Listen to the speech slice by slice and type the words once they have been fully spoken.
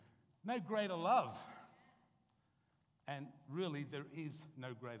No greater love. And really, there is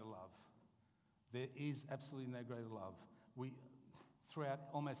no greater love. There is absolutely no greater love. Throughout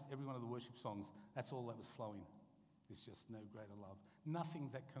almost every one of the worship songs, that's all that was flowing. There's just no greater love. Nothing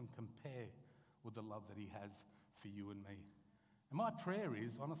that can compare with the love that he has for you and me. And my prayer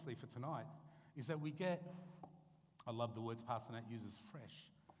is, honestly, for tonight, is that we get, I love the words Pastor Nat uses, fresh.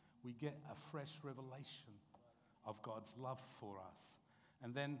 We get a fresh revelation of God's love for us.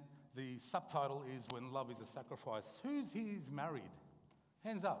 And then the subtitle is When Love is a Sacrifice. Who's here is married?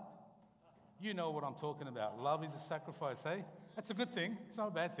 Hands up. You know what I'm talking about. Love is a sacrifice, eh? That's a good thing. It's not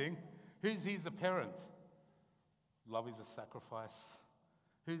a bad thing. Who's here is a parent? Love is a sacrifice.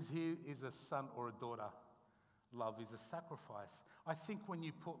 Who's here is a son or a daughter? Love is a sacrifice. I think when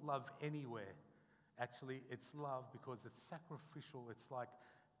you put love anywhere, actually it's love because it's sacrificial. It's like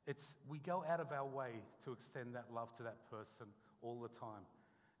we go out of our way to extend that love to that person all the time.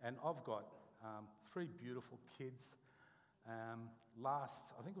 And I've got 3 beautiful kids.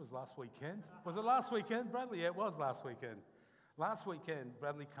 I think it was last weekend. Was it last weekend, Bradley? Yeah, it was last weekend. Last weekend,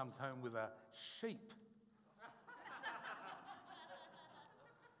 Bradley comes home with a sheep.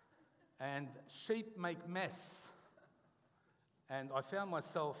 And sheep make mess. And I found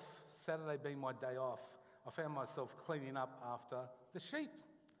myself, Saturday being my day off, I found myself cleaning up after the sheep.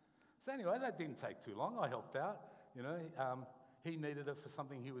 So anyway, that didn't take too long. I helped out. He needed it for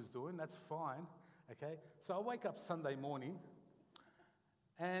something he was doing. That's fine. Okay. So I wake up Sunday morning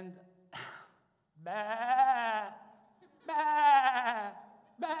and bah, bah,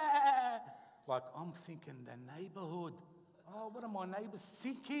 bah. Like I'm thinking the neighborhood. Oh, what are my neighbors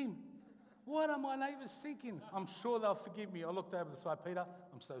thinking? What are my neighbors thinking? I'm sure they'll forgive me. I looked over the side, Peter,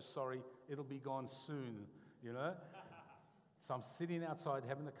 I'm so sorry. It'll be gone soon, So I'm sitting outside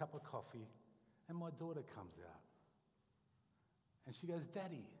having a cup of coffee, and my daughter comes out. And she goes,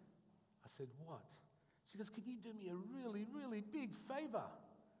 Daddy. I said, what? She goes, can you do me a really, really big favor?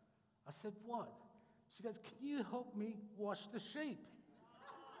 I said, what? She goes, can you help me wash the sheep?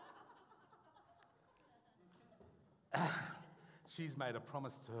 She's made a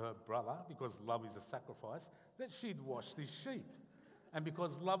promise to her brother, because love is a sacrifice, that she'd wash this sheep. And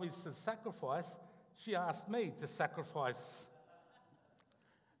because love is a sacrifice, she asked me to sacrifice.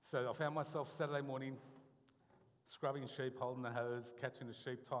 So I found myself Saturday morning scrubbing sheep, holding the hose, catching the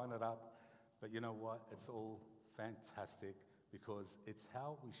sheep, tying it up. But you know what? It's all fantastic because it's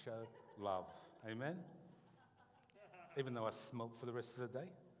how we show love. Amen? Even though I smelt for the rest of the day.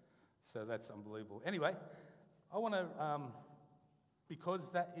 So that's unbelievable. Anyway, I want to, because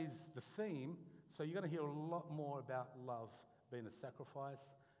that is the theme, so you're going to hear a lot more about love being a sacrifice.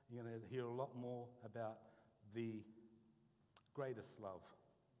 You're going to hear a lot more about the greatest love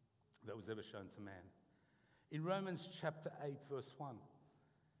that was ever shown to man. In Romans chapter 8, verse 1.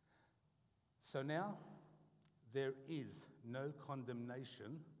 So now, there is no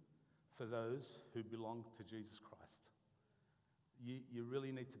condemnation for those who belong to Jesus Christ. You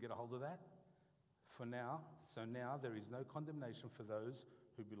really need to get a hold of that. So now there is no condemnation for those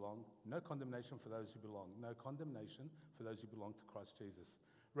who belong. No condemnation for those who belong. No condemnation for those who belong to Christ Jesus.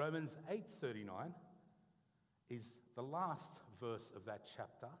 Romans 8:39 is the last verse of that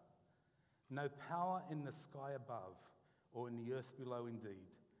chapter. No power in the sky above or in the earth below indeed.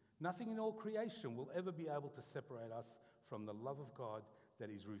 Nothing in all creation will ever be able to separate us from the love of God that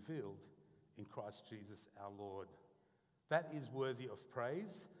is revealed in Christ Jesus our Lord. That is worthy of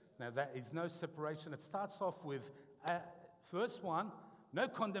praise. Now that is no separation. It starts off with verse 1, no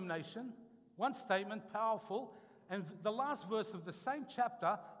condemnation. One statement, powerful. And the last verse of the same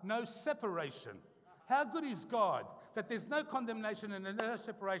chapter, no separation. How good is God that there's no condemnation and no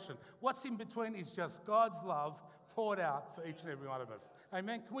separation? What's in between is just God's love poured out for each and every one of us.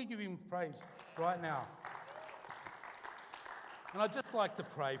 Amen? Can we give him praise right now? And I'd just like to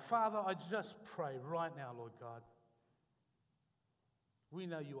pray. Father, I just pray right now, Lord God. We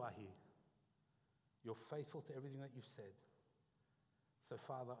know you are here. You're faithful to everything that you've said. So,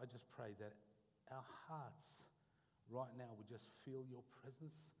 Father, I just pray that our hearts right now would just feel your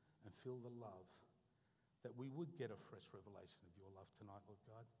presence and feel the love. That we would get a fresh revelation of your love tonight, Lord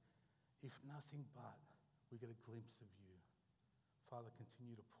God. If nothing but we get a glimpse of you. Father,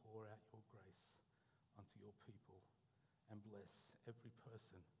 continue to pour out your grace onto your people and bless every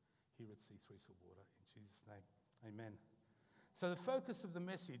person here at C3 Silverwater. In Jesus' name, amen. So the focus of the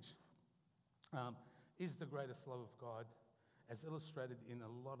message is the greatest love of God, as illustrated in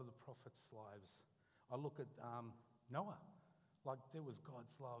a lot of the prophets' lives. I look at Noah, like there was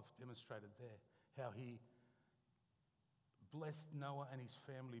God's love demonstrated there, how he blessed Noah and his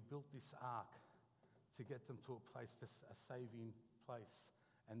family, built this ark to get them to a place, a saving place.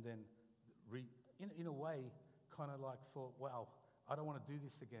 and then in a way kind of like thought, wow, I don't want to do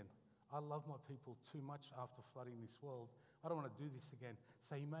this again. I love my people too much after flooding this world. I don't want to do this again.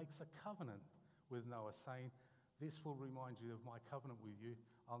 So he makes a covenant with Noah, saying, this will remind you of my covenant with you.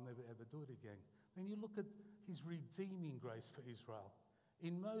 I'll never, ever do it again. Then you look at his redeeming grace for Israel.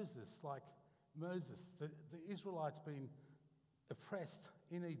 In Moses, like Moses, the Israelites being oppressed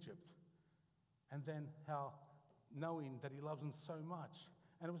in Egypt, and then how knowing that he loves them so much.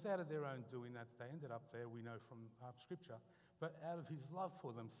 And it was out of their own doing that they ended up there, we know from Scripture. But out of his love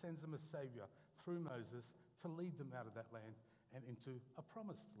for them, sends them a Saviour through Moses to lead them out of that land and into a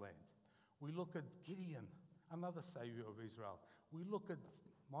promised land. We look at Gideon, another Saviour of Israel. We look at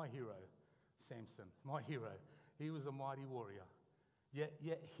my hero, Samson, my hero. He was a mighty warrior.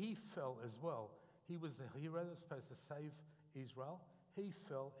 Yet he fell as well. He was the hero that was supposed to save Israel. He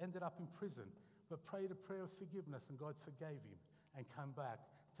fell, ended up in prison, but prayed a prayer of forgiveness, and God forgave him and come back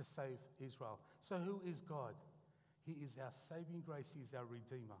to save Israel. So who is God? He is our saving grace. He is our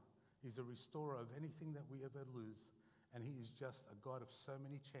redeemer. He's a restorer of anything that we ever lose. And he is just a God of so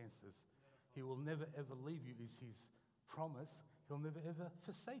many chances. He will never ever leave you is his promise. He'll never ever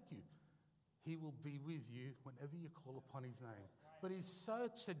forsake you. He will be with you whenever you call upon his name. But he's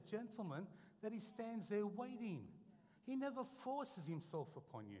such a gentleman that he stands there waiting. He never forces himself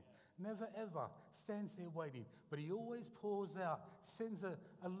upon you. Never ever stands there waiting. But he always pours out, sends a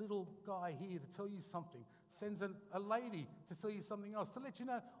little guy here to tell you something, sends a lady to tell you something else, to let you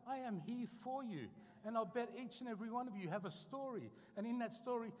know, I am here for you. And I'll bet each and every one of you have a story. And in that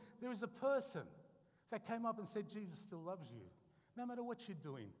story, there is a person that came up and said, Jesus still loves you. No matter what you're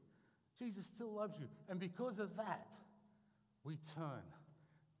doing, Jesus still loves you. And because of that, we turn.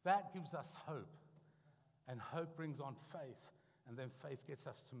 That gives us hope. And hope brings on faith. And then faith gets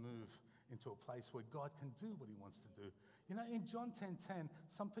us to move into a place where God can do what he wants to do. You know, in John 10:10,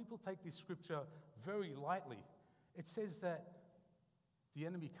 some people take this scripture very lightly. It says that the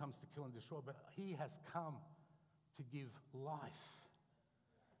enemy comes to kill and destroy, but he has come to give life.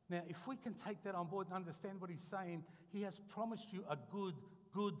 Now, if we can take that on board and understand what he's saying, he has promised you a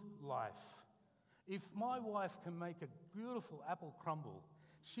good life. If my wife can make a beautiful apple crumble,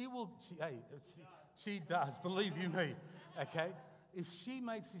 she does, believe you me, okay? If she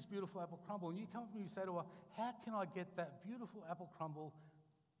makes this beautiful apple crumble, and you come to me and you say to her, how can I get that beautiful apple crumble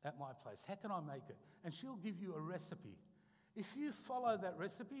at my place? How can I make it? And she'll give you a recipe. If you follow that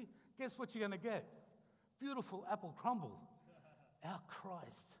recipe, guess what you're going to get? Beautiful apple crumble. Our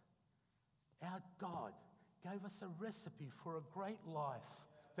Christ, our God, gave us a recipe for a great life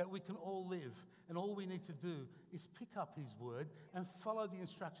that we can all live. And all we need to do is pick up his word and follow the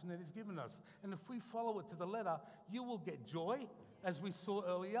instruction that he's given us. And if we follow it to the letter, you will get joy, as we saw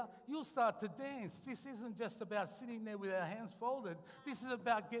earlier. You'll start to dance. This isn't just about sitting there with our hands folded. This is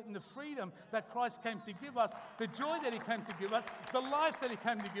about getting the freedom that Christ came to give us, the joy that he came to give us, the life that he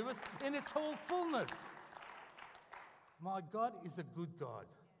came to give us in its whole fullness. My God is a good God.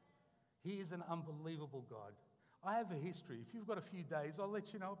 He is an unbelievable God. I have a history. If you've got a few days, I'll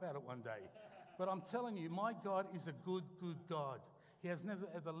let you know about it one day. But I'm telling you, my God is a good God. He has never,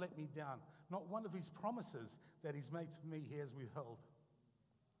 ever let me down. Not one of his promises that he's made to me, he has withheld.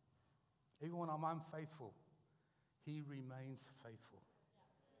 Even when I'm unfaithful, he remains faithful.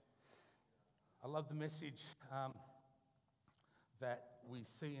 I love the message that we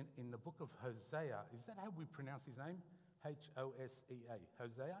see in the book of Hosea. Is that how we pronounce his name? Hosea.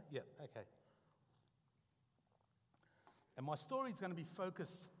 Hosea? Yeah, okay. And my story is going to be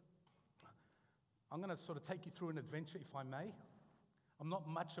focused. I'm going to sort of take you through an adventure, if I may. I'm not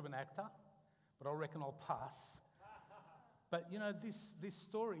much of an actor, but I reckon I'll pass. But you know, this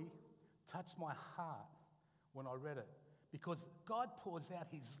story touched my heart when I read it, because God pours out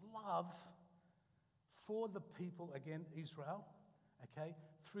his love for the people, again, Israel, okay?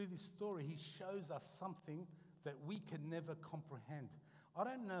 Through this story, he shows us something that we can never comprehend. I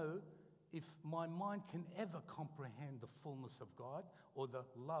don't know if my mind can ever comprehend the fullness of God or the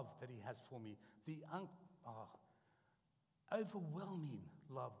love that he has for me, the overwhelming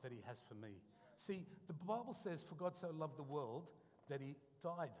love that he has for me. See, the Bible says, for God so loved the world that he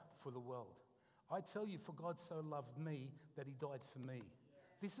died for the world. I tell you, for God so loved me that he died for me.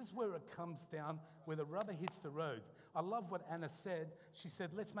 This is where it comes down, where the rubber hits the road. I love what Anna said. She said,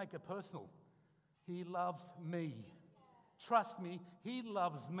 let's make it personal. He loves me. Trust me, he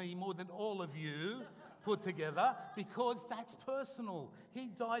loves me more than all of you put together, because that's personal. He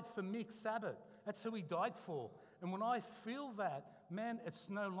died for Mick Sabat. That's who he died for. And when I feel that, man, it's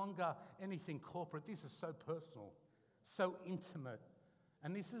no longer anything corporate. This is so personal, so intimate.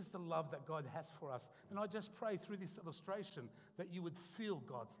 And this is the love that God has for us. And I just pray through this illustration that you would feel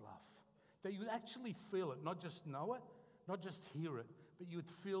God's love, that you would actually feel it, not just know it, not just hear it, but you would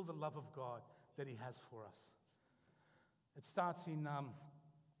feel the love of God that he has for us. It starts in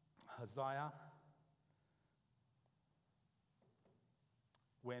Hosea,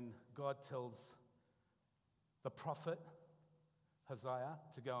 when God tells the prophet Hosea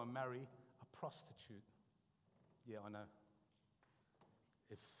to go and marry a prostitute. Yeah, I know.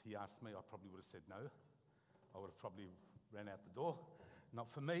 If he asked me, I probably would have said no. I would have probably ran out the door.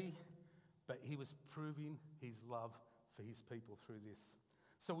 Not for me, but he was proving his love for his people through this.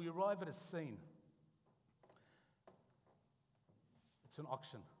 So we arrive at a scene. It's an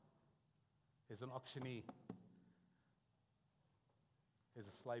auction. There's an auctioneer. There's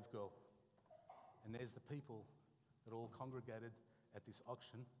a slave girl. And there's the people that all congregated at this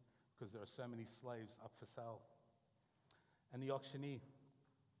auction because there are so many slaves up for sale. And the auctioneer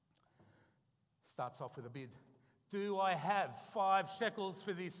starts off with a bid. Do I have 5 shekels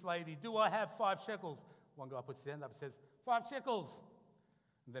for this lady? Do I have 5 shekels? One guy puts his hand up and says, 5 shekels.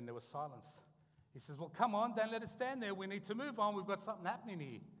 And then there was silence. He says, well, come on, don't let it stand there. We need to move on. We've got something happening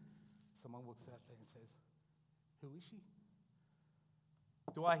here. Someone walks out there and says, who is she?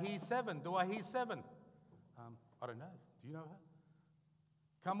 Do I hear 7? Do I hear 7? I don't know. Do you know her?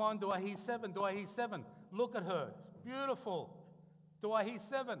 Come on, do I hear 7? Do I hear 7? Look at her. Beautiful. Do I hear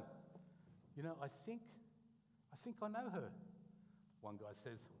 7? You know, I think I know her. One guy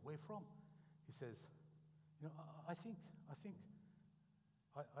says, where from? He says, you know, I think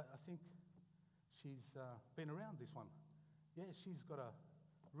she's been around this one. Yeah, she's got a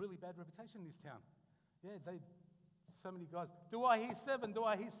really bad reputation in this town. Yeah, so many guys. Do I hear 7? Do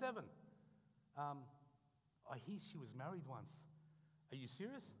I hear 7? I hear she was married once. Are you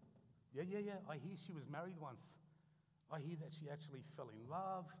serious? Yeah. I hear she was married once. I hear that she actually fell in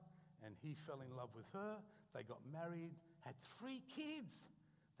love, and he fell in love with her. They got married, had 3 kids.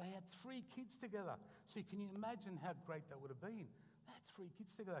 They had 3 kids together. So can you imagine how great that would have been? They had 3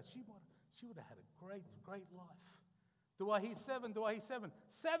 kids together. She would have had a great, great life. Do I hear 7? Do I hear 7?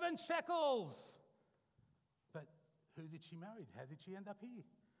 7 shekels! But who did she marry? How did she end up here?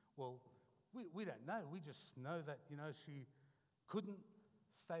 Well, we don't know. We just know that, you know, she couldn't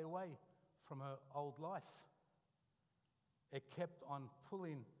stay away from her old life. It kept on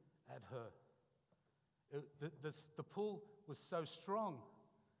pulling at her. The pull was so strong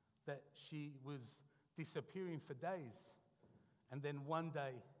that she was disappearing for days. And then one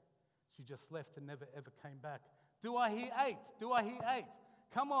day, she just left and never ever came back. Do I hear 8? Do I hear 8?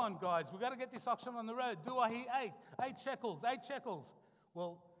 Come on, guys. We've got to get this auction on the road. Do I hear 8? 8 shekels. 8 shekels.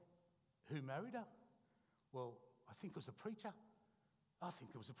 Well, who married her? Well, I think it was a preacher. I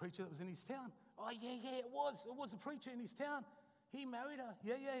think it was a preacher that was in his town. Oh, yeah, it was. It was a preacher in his town. He married her.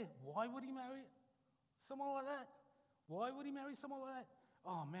 Yeah. Why would he marry someone like that? Why would he marry someone like that?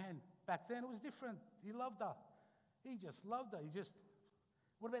 Oh, man, back then it was different. He loved her. He just loved her.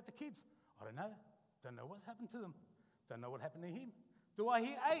 What about the kids? I don't know. Don't know what happened to them. Don't know what happened to him. Do I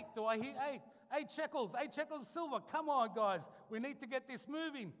hear 8? Do I hear 8? 8 shekels. 8 shekels of silver. Come on, guys. We need to get this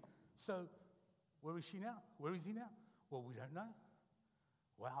moving. So, where is she now? Where is he now? Well, we don't know.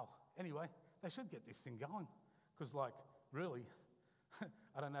 Wow. Anyway, they should get this thing going. Because, really,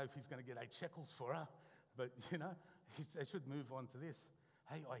 I don't know if he's going to get 8 shekels for her. But, you know, they should move on to this.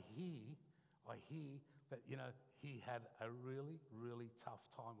 Hey, I hear that, you know, he had a really, really tough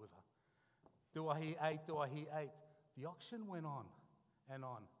time with her. Do I hear 8? Do I hear 8? The auction went on.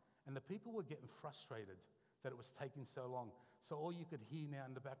 And the people were getting frustrated that it was taking so long. So all you could hear now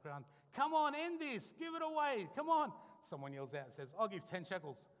in the background, come on, end this, give it away, come on. Someone yells out and says, I'll give 10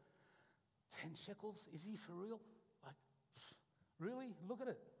 shekels. 10 shekels? Is he for real? Really? Look at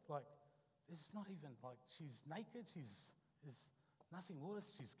it. This is not even, she's naked, there's nothing worth,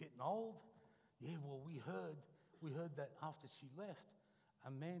 she's getting old. Yeah, well, we heard that after she left,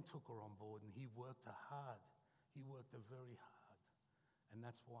 a man took her on board and he worked her hard. He worked her very hard. And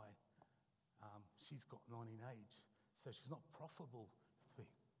that's why she's gotten on in age. So she's not profitable to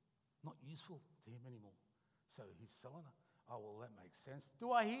him, not useful to him anymore. So he's selling her. Oh, well, that makes sense.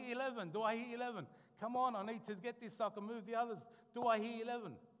 Do I hear 11? Do I hear 11? Come on, I need to get this so I can move the others. Do I hear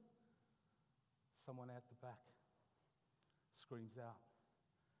 11? Someone out the back screams out,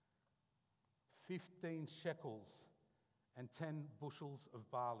 15 shekels and 10 bushels of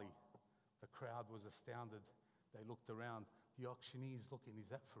barley. The crowd was astounded. They looked around. The auctioneer's looking, is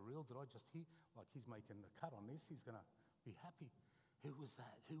that for real? Did I just hear? He's making the cut on this. He's going to be happy. Who was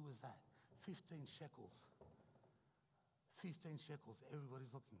that? Who was that? 15 shekels. 15 shekels.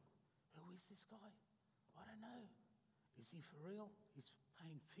 Everybody's looking. Who is this guy? I don't know. Is he for real? He's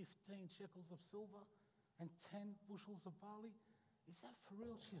paying 15 shekels of silver and 10 bushels of barley? Is that for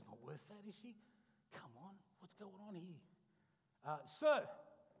real? She's not worth that, is she? Come on, what's going on here? Sir,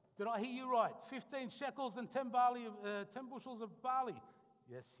 did I hear you right? 15 shekels and 10 bushels of barley.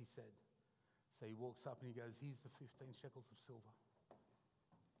 Yes, he said. So he walks up and he goes, here's the 15 shekels of silver.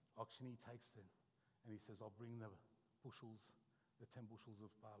 Auctioneer takes them and he says, I'll bring the 10 bushels of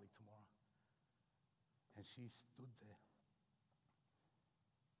barley tomorrow. And she stood there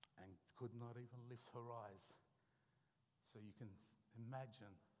and could not even lift her eyes. So you can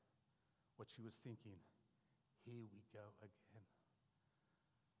imagine what she was thinking. Here we go again.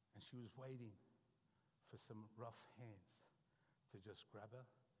 And she was waiting for some rough hands to just grab her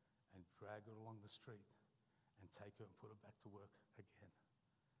and drag her along the street and take her and put her back to work again.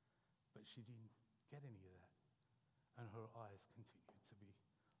 But she didn't get any of that. And her eyes continued to be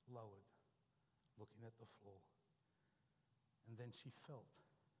lowered, looking at the floor. And then she felt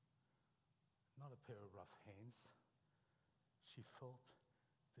not a pair of rough hands. She felt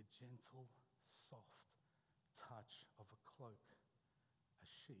the gentle, soft touch of a cloak, a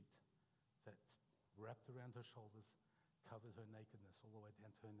sheet that wrapped around her shoulders, covered her nakedness all the way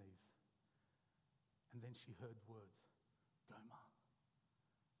down to her knees. And then she heard words, Gomer,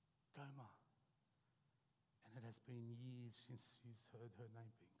 Gomer. And it has been years since she's heard her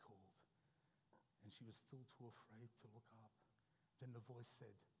name being called. And she was still too afraid to look up. Then the voice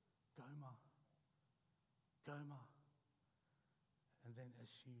said, Gomer, Gomer. And then as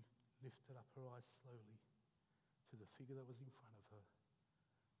she lifted up her eyes slowly to the figure that was in front of her,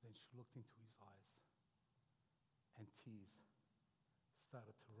 then she looked into his eyes and tears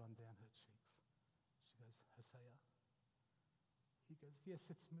started to run down her cheeks. She goes, Hosea? He goes, yes,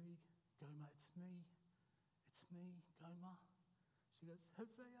 it's me, Gomer, it's me. It's me, Gomer. She goes,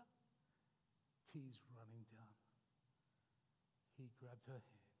 Hosea? Tears running down. He grabbed her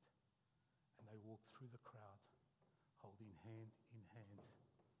hand and they walked through the crowd holding hand in hand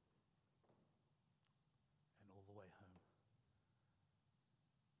and all the way home.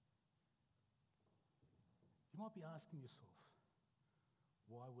 You might be asking yourself,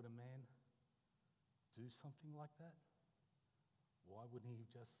 why would a man do something like that? Why wouldn't he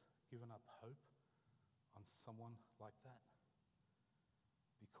have just given up hope on someone like that?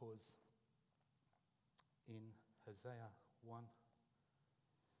 Because in Hosea 1,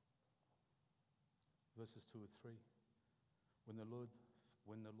 verses 2 or 3, when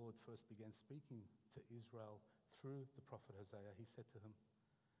the Lord first began speaking to Israel through the prophet Hosea, he said to him,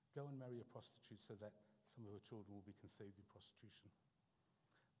 go and marry a prostitute so that some of her children will be conceived in prostitution.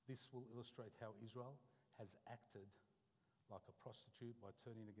 This will illustrate how Israel has acted like a prostitute by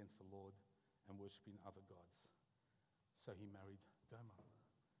turning against the Lord and worshipping other gods. So he married Gomer.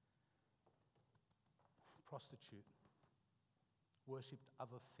 Prostitute worshipped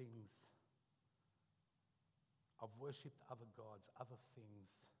other things. I've worshipped other gods, other things,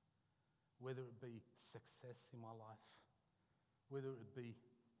 whether it be success in my life, whether it be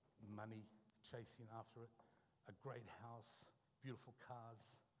money, chasing after it, a great house, beautiful cars,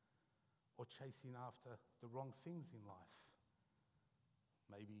 or chasing after the wrong things in life.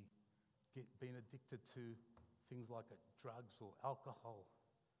 Maybe being addicted to things like drugs or alcohol.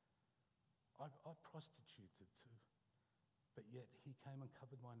 I prostituted too, but yet he came and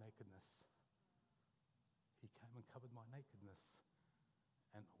covered my nakedness. He came and covered my nakedness.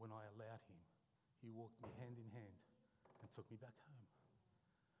 And when I allowed him, he walked me hand in hand and took me back home.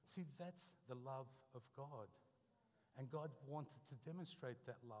 See, that's the love of God. And God wanted to demonstrate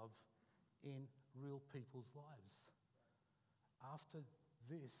that love in real people's lives. After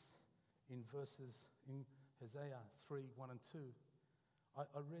this, in Hosea 3, 1 and 2,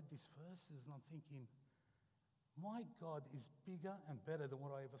 I read these verses and I'm thinking, my God is bigger and better than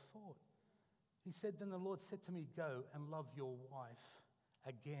what I ever thought. He said, then the Lord said to me, go and love your wife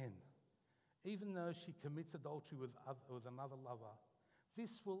again, even though she commits adultery with another lover.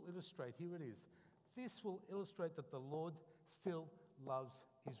 This will illustrate, here it is, this will illustrate that the Lord still loves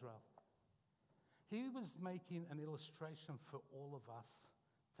Israel. He was making an illustration for all of us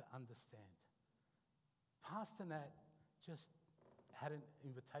to understand. Pastor Nat just had an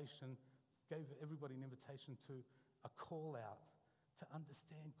invitation, gave everybody an invitation to a call out to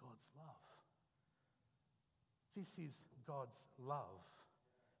understand God's love. This is God's love.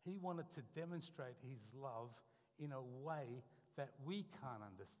 He wanted to demonstrate his love in a way that we can't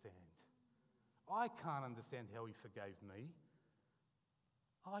understand. I can't understand how he forgave me.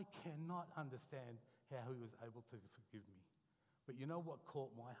 I cannot understand how he was able to forgive me. But you know what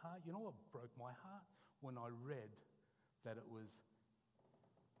caught my heart? You know what broke my heart? When I read that it was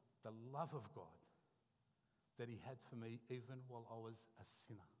the love of God that he had for me even while I was a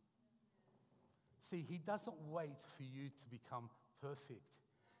sinner. See, he doesn't wait for you to become perfect.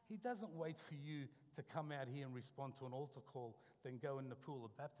 He doesn't wait for you to come out here and respond to an altar call, then go in the pool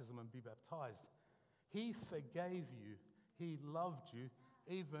of baptism and be baptized. He forgave you. He loved you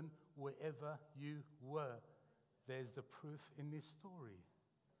even wherever you were. There's the proof in this story.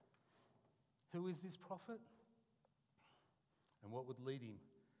 Who is this prophet? And what would lead him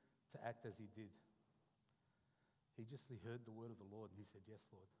to act as he did? He just heard the word of the Lord and he said, yes,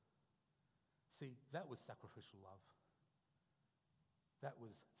 Lord. See, that was sacrificial love. That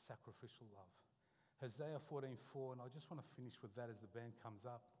was sacrificial love. Hosea 14:4, and I just want to finish with that as the band comes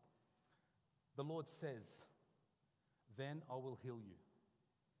up. The Lord says, then I will heal you.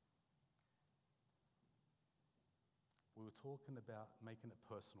 We were talking about making it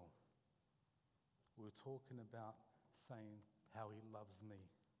personal. We were talking about saying how he loves me.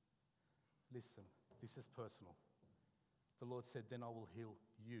 Listen, this is personal. The Lord said, then I will heal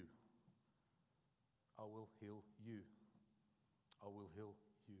you. I will heal you. I will heal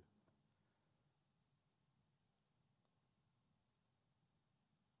you.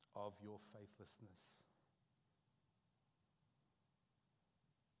 Of your faithlessness.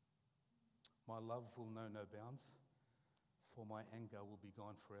 My love will know no bounds, for my anger will be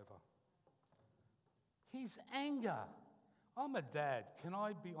gone forever. His anger. I'm a dad. Can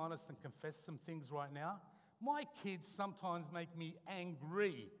I be honest and confess some things right now? My kids sometimes make me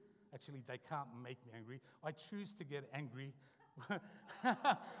angry. Actually, they can't make me angry. I choose to get angry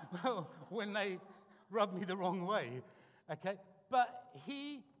when they rub me the wrong way. Okay? But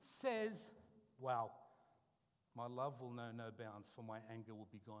he says, wow, my love will know no bounds, for my anger will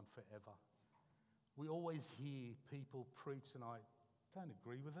be gone forever. We always hear people preach, and I don't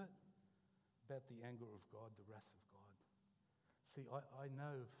agree with it, about the anger of God, the wrath of God. See, I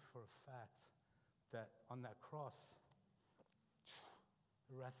know for a fact that on that cross,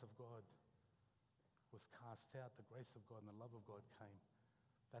 the wrath of God was cast out, the grace of God and the love of God came.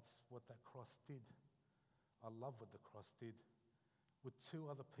 That's what that cross did. I love what the cross did. With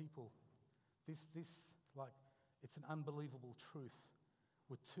two other people, it's an unbelievable truth.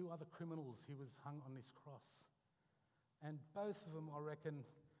 With two other criminals, he was hung on this cross. And both of them, I reckon,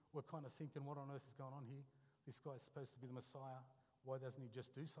 were kind of thinking, what on earth is going on here? This guy's supposed to be the Messiah. Why doesn't he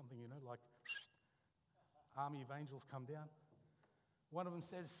just do something, like army of angels come down? One of them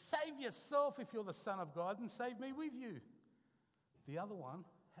says, save yourself if you're the Son of God and save me with you. The other one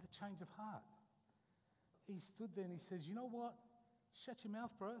had a change of heart. He stood there and he says, you know what? Shut your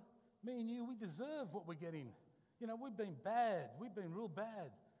mouth, bro. Me and you, we deserve what we're getting. We've been bad. We've been real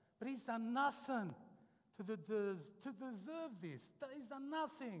bad. But he's done nothing to deserve this. He's done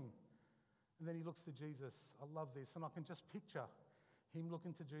nothing. And then he looks to Jesus. I love this. And I can just picture him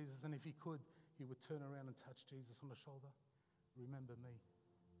looking to Jesus. And if he could, he would turn around and touch Jesus on the shoulder. Remember me.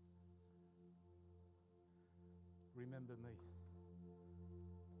 Remember me.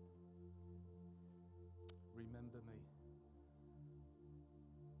 Remember me.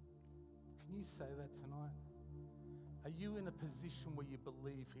 Can you say that tonight? Are you in a position where you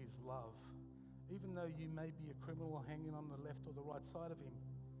believe his love? Even though you may be a criminal hanging on the left or the right side of him.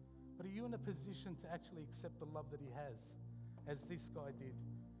 But are you in a position to actually accept the love that he has? As this guy did.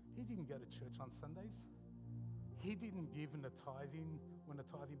 He didn't go to church on Sundays. He didn't give in the tithing when the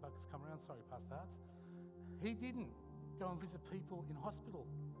tithing buckets come around. Sorry, Pastor Hartz. He didn't go and visit people in hospital.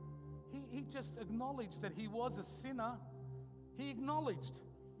 He just acknowledged that he was a sinner. He acknowledged,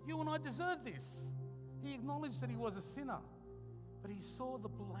 you and I deserve this. He acknowledged that he was a sinner. But he saw the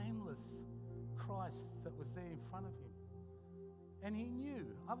blameless Christ that was there in front of him. And he knew.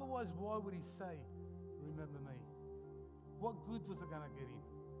 Otherwise, why would he say, remember me? What good was it going to get him?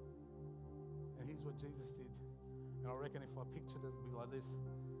 And here's what Jesus did. And I reckon if I pictured it, it would be like this.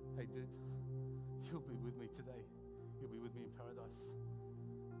 Hey, dude, you'll be with me today. You'll be with me in paradise.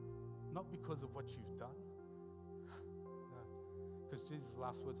 Not because of what you've done. No. Because Jesus'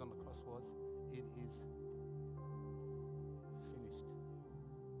 last words on the cross was, it is finished.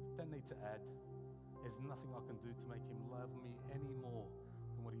 Don't need to add. There's nothing I can do to make him love me any more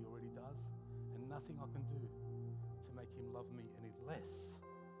than what he already does. And nothing I can do to make him love me any less.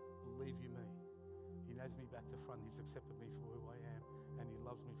 Believe you me. He knows me back to front. He's accepted me for who I am. And he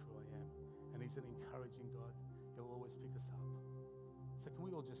loves me for who I am. And he's an encouraging God. He'll always pick us up. So can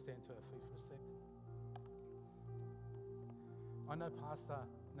we all just stand to our feet for a sec? I know Pastor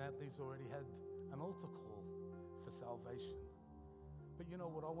Natalie's already had an altar call for salvation. But you know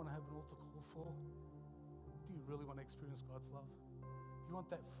what I want to have an altar call for? Do you really want to experience God's love? Do you want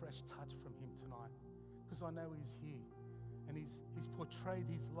that fresh touch from him tonight? Because I know he's here. And he's portrayed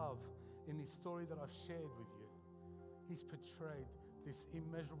his love in this story that I've shared with you. He's portrayed this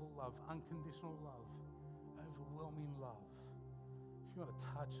immeasurable love, unconditional love, overwhelming love. If you want a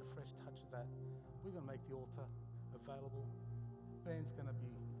touch, a fresh touch of that, we're going to make the altar available. Band's going to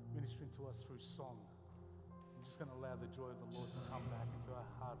be ministering to us through song. I'm just going to allow the joy of the Lord to come back into our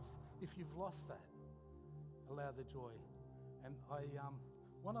hearts. If you've lost that, allow the joy. And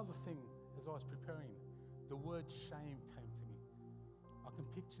one other thing, as I was preparing, the word shame came to me. I can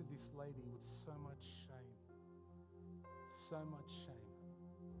picture this lady with so much shame. So much shame.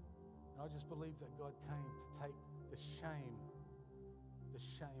 And I just believe that God came to take the shame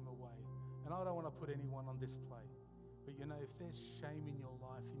away. And I don't want to put anyone on display. But you know, if there's shame in your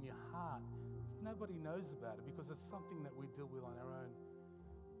life, in your heart, nobody knows about it because it's something that we deal with on our own.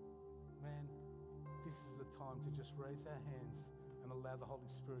 Man, this is the time to just raise our hands and allow the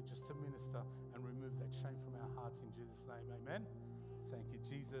Holy Spirit just to minister and remove that shame from our hearts in Jesus' name. Amen. Thank you,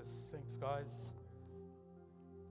 Jesus. Thanks, guys.